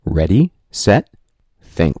Ready, set,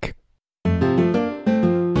 think.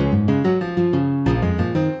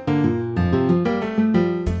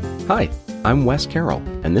 Hi, I'm Wes Carroll,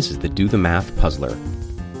 and this is the Do the Math Puzzler.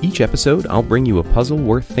 Each episode, I'll bring you a puzzle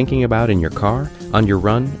worth thinking about in your car, on your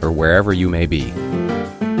run, or wherever you may be.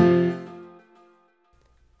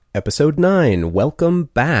 Episode 9, welcome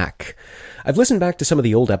back. I've listened back to some of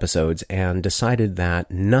the old episodes and decided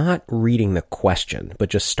that not reading the question, but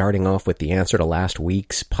just starting off with the answer to last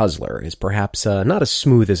week's puzzler is perhaps not as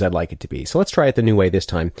smooth as I'd like it to be. So let's try it the new way this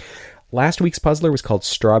time. Last week's puzzler was called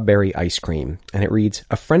Strawberry Ice Cream, and it reads,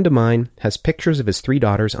 a friend of mine has pictures of his 3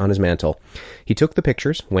 daughters on his mantle. He took the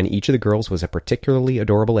pictures when each of the girls was a particularly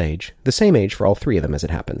adorable age, the same age for all 3 of them as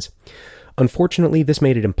it happens. Unfortunately, this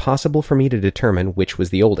made it impossible for me to determine which was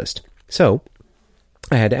the oldest. So,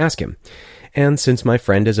 I had to ask him. And since my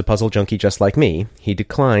friend is a puzzle junkie just like me, he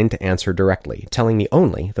declined to answer directly, telling me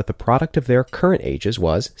only that the product of their current ages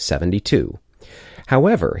was 72.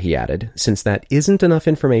 However, he added, since that isn't enough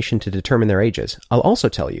information to determine their ages, I'll also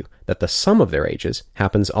tell you that the sum of their ages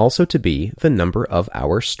happens also to be the number of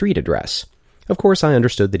our street address. Of course, I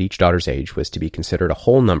understood that each daughter's age was to be considered a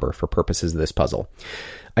whole number for purposes of this puzzle.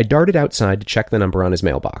 I darted outside to check the number on his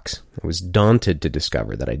mailbox. I was daunted to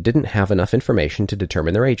discover that I didn't have enough information to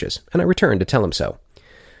determine their ages, and I returned to tell him so.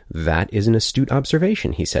 That is an astute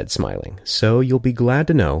observation, he said, smiling. So you'll be glad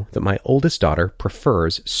to know that my oldest daughter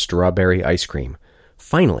prefers strawberry ice cream.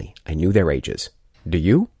 Finally, I knew their ages. Do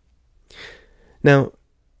you? Now,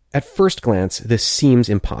 at first glance, this seems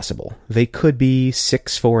impossible. They could be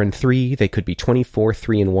 6, 4, and 3. They could be 24,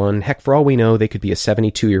 3, and 1. Heck, for all we know, they could be a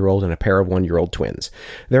 72-year-old and a pair of 1-year-old twins.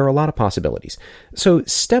 There are a lot of possibilities. So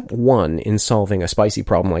step 1 in solving a spicy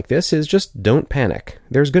problem like this is just don't panic.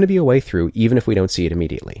 There's going to be a way through, even if we don't see it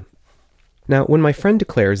immediately. Now, when my friend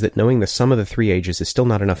declares that knowing the sum of the 3 ages is still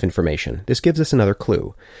not enough information, this gives us another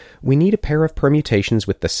clue. We need a pair of permutations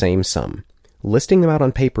with the same sum. Listing them out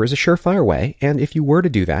on paper is a surefire way, and if you were to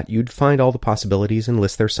do that, you'd find all the possibilities and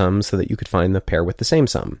list their sums so that you could find the pair with the same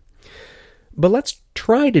sum. But let's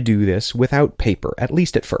try to do this without paper, at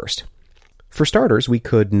least at first. For starters, we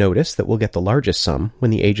could notice that we'll get the largest sum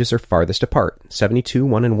when the ages are farthest apart, 72,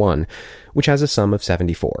 1, and 1, which has a sum of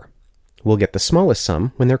 74. We'll get the smallest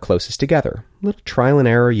sum when they're closest together. Little trial and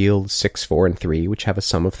error yields 6, 4, and 3, which have a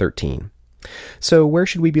sum of 13. So where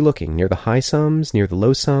should we be looking? Near the high sums? Near the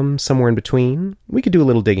low sums? Somewhere in between? We could do a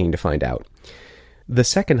little digging to find out. The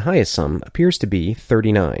second highest sum appears to be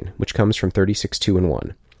 39, which comes from 36, 2, and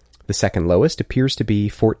 1. The second lowest appears to be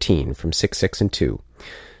 14 from 6, 6, and 2.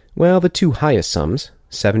 Well, the 2 highest sums,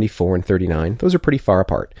 74 and 39, those are pretty far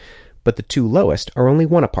apart. But the 2 lowest are only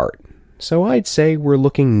 1 apart. So I'd say we're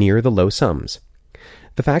looking near the low sums.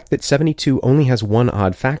 The fact that 72 only has 1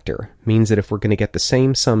 odd factor means that if we're going to get the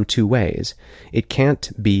same sum 2 ways, it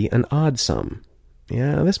can't be an odd sum.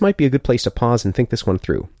 Yeah, this might be a good place to pause and think this one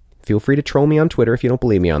through. Feel free to troll me on Twitter if you don't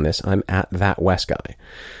believe me on this. I'm at @ThatWestGuy.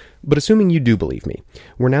 But assuming you do believe me,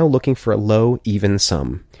 we're now looking for a low, even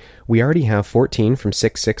sum. We already have 14 from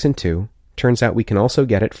 6, 6, and 2. Turns out we can also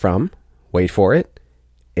get it from, wait for it,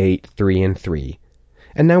 8, 3, and 3.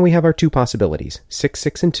 And now we have our 2 possibilities, 6,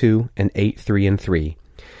 6, and 2, and 8, 3, and 3.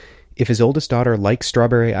 If his oldest daughter likes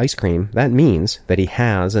strawberry ice cream, that means that he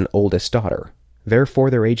has an oldest daughter. Therefore,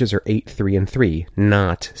 their ages are 8, 3, and 3,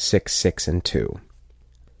 not 6, 6, and 2.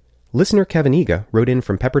 Listener Kevin Ega wrote in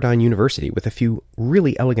from Pepperdine University with a few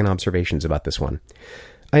really elegant observations about this one.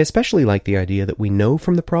 I especially like the idea that we know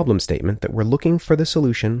from the problem statement that we're looking for the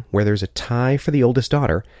solution where there's a tie for the oldest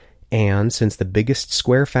daughter, and since the biggest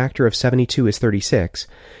square factor of 72 is 36,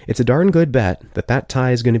 it's a darn good bet that that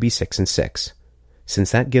tie is going to be 6 and 6.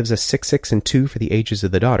 Since that gives us 6, 6, and 2 for the ages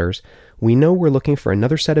of the daughters, we know we're looking for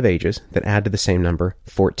another set of ages that add to the same number,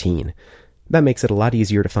 14. That makes it a lot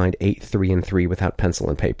easier to find 8, 3, and 3 without pencil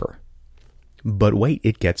and paper. But wait,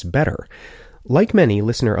 it gets better. Like many,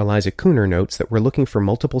 listener Eliza Cooner notes that we're looking for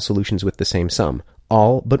multiple solutions with the same sum,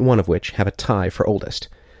 all but one of which have a tie for oldest.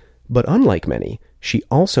 But unlike many, she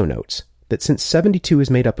also notes that since 72 is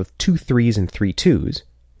made up of 2 3s and 3 2s,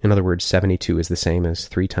 in other words, 72 is the same as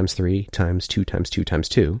 3 times 3 times 2 times 2 times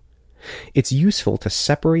 2, it's useful to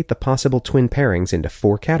separate the possible twin pairings into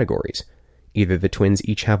 4 categories. Either the twins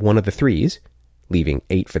each have one of the 3s, leaving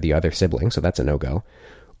 8 for the other sibling, so that's a no-go,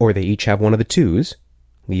 or they each have one of the 2s,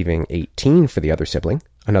 leaving 18 for the other sibling,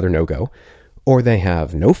 another no-go, or they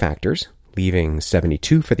have no factors, leaving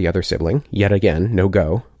 72 for the other sibling, yet again,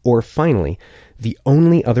 no-go, or finally, the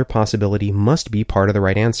only other possibility must be part of the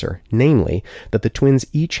right answer, namely, that the twins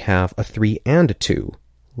each have a 3 and a 2,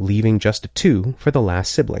 leaving just a 2 for the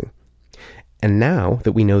last sibling. And now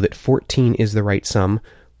that we know that 14 is the right sum,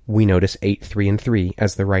 we notice 8, 3, and 3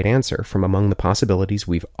 as the right answer from among the possibilities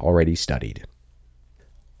we've already studied.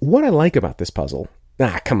 What I like about this puzzle...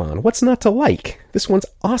 come on, what's not to like? This one's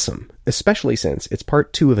awesome, especially since it's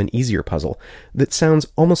part 2 of an easier puzzle that sounds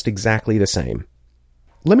almost exactly the same.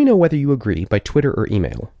 Let me know whether you agree by Twitter or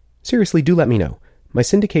email. Seriously, do let me know. My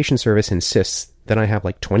syndication service insists that I have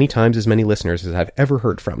like 20 times as many listeners as I've ever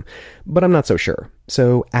heard from, but I'm not so sure.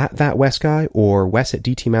 So at thatwesguy or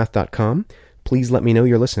wes@dtmath.com, please let me know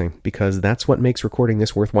you're listening, because that's what makes recording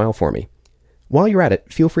this worthwhile for me. While you're at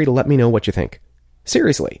it, feel free to let me know what you think.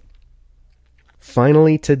 Seriously.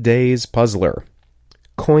 Finally, today's puzzler.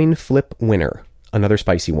 Coin flip winner. Another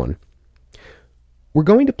spicy one. We're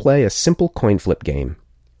going to play a simple coin flip game.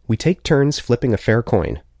 We take turns flipping a fair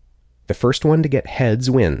coin. The first one to get heads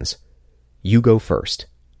wins. You go first.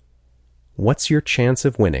 What's your chance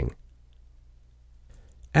of winning?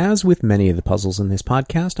 As with many of the puzzles in this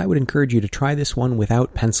podcast, I would encourage you to try this one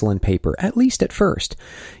without pencil and paper, at least at first.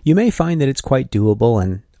 You may find that it's quite doable,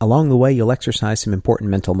 and along the way you'll exercise some important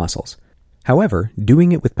mental muscles. However,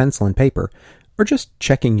 doing it with pencil and paper, or just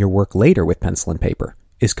checking your work later with pencil and paper,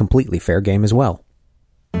 is completely fair game as well.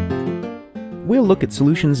 We'll look at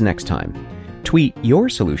solutions next time. Tweet your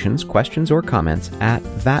solutions, questions, or comments at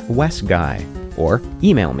thatwesguy, or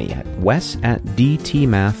email me at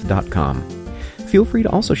wes@dtmath.com. Feel free to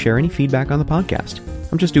also share any feedback on the podcast.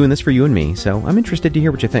 I'm just doing this for you and me, so I'm interested to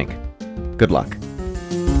hear what you think. Good luck.